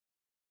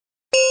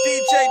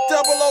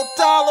double O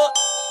dollar.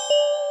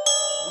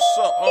 What's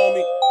up,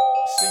 homie?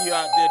 See you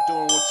out there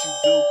doing what you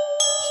do.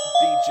 It's the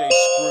DJ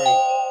Scream.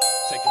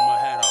 Taking my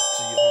hat off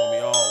to you,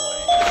 homie,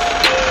 always.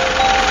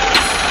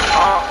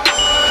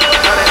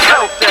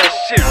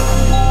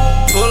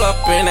 Pull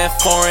up in that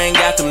foreign,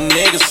 got them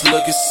niggas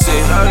looking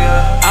sick.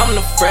 I'm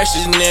the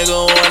freshest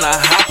nigga when I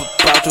hop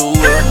about the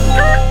whip.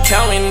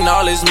 Counting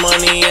all this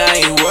money,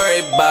 I ain't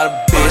worried about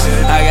a bitch.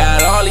 I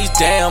got all these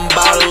damn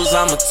bottles,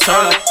 I'ma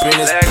turn up in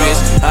this bitch.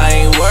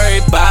 I ain't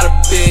worried about a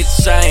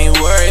bitch, I ain't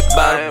worried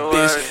about a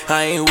bitch.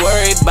 I ain't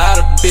worried about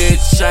a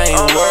bitch, I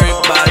ain't worried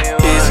about a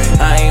bitch.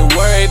 I ain't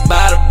worried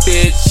about a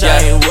bitch, I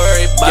ain't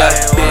worried about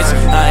a bitch.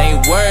 I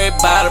ain't worried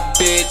about a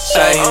bitch,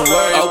 I ain't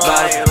worried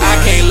about a bitch. I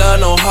can't love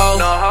no hoe,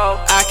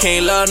 I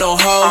can't love no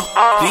hoe.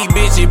 These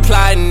bitches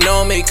plotting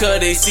on me cause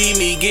they see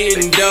me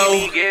getting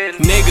dough.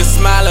 Niggas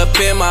smile up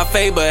in my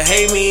face but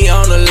hate me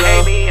on the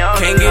low.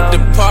 Can't get the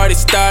party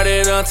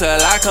started until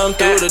I come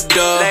through the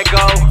door.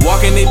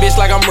 Walking this bitch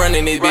like I'm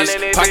running this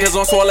bitch. Pockets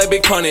on swole like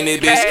big pun in this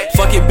bitch.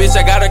 Fuck it bitch,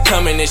 I gotta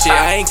come in this shit.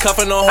 I ain't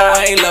cuffing no hoe,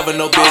 I ain't loving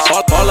no bitch.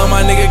 All of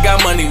my niggas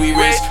got money, we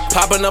rich.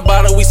 Popping a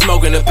bottle, we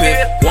smoking a piff.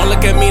 One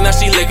look at me, now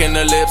she licking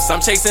her lips.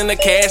 I'm chasing the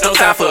cash, no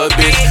time for a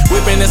bitch.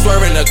 Whipping and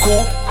swerving a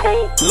coupe.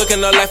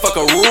 Looking up like fuck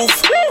a roof.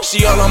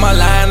 She all on my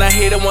line, I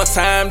hit it one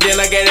time, then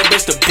I gave that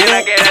bitch the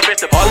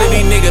boot. All of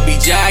these niggas be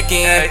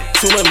jacking,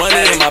 too much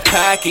money in my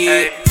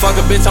pocket. Fuck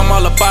a bitch, I'm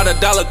all about a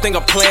dollar, think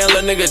I'm playing,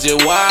 little nigga,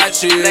 just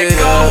watch it.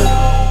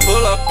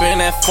 Pull up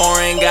in that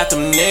foreign, got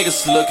them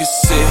niggas looking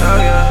sick.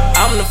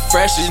 I'm the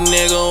freshest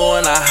nigga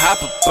when I hop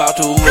about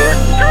the whip.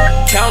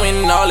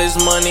 Counting all this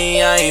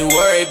money, I ain't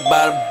worried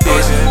about a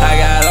bitch. I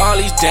got all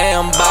these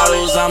damn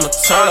bottles, I'ma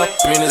turn up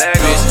in this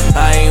bitch.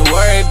 I ain't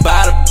worried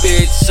about a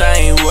bitch,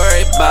 I ain't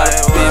worried about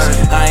a bitch.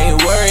 I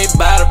ain't worried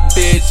about a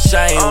bitch,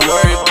 I ain't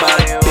worried about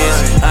a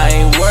bitch. I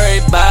ain't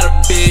worried about a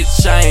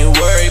bitch, I ain't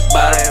worried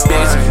about a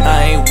bitch.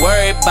 I ain't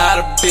worried about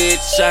a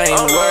bitch, I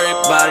ain't worried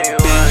about a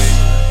bitch. I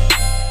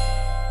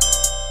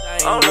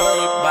ain't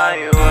worried about a bitch. I'm worried about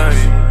you.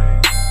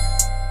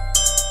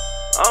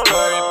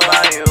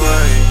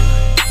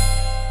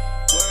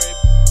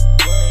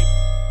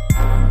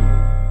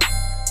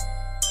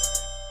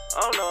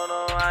 Oh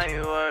no, I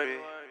ain't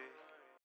worried.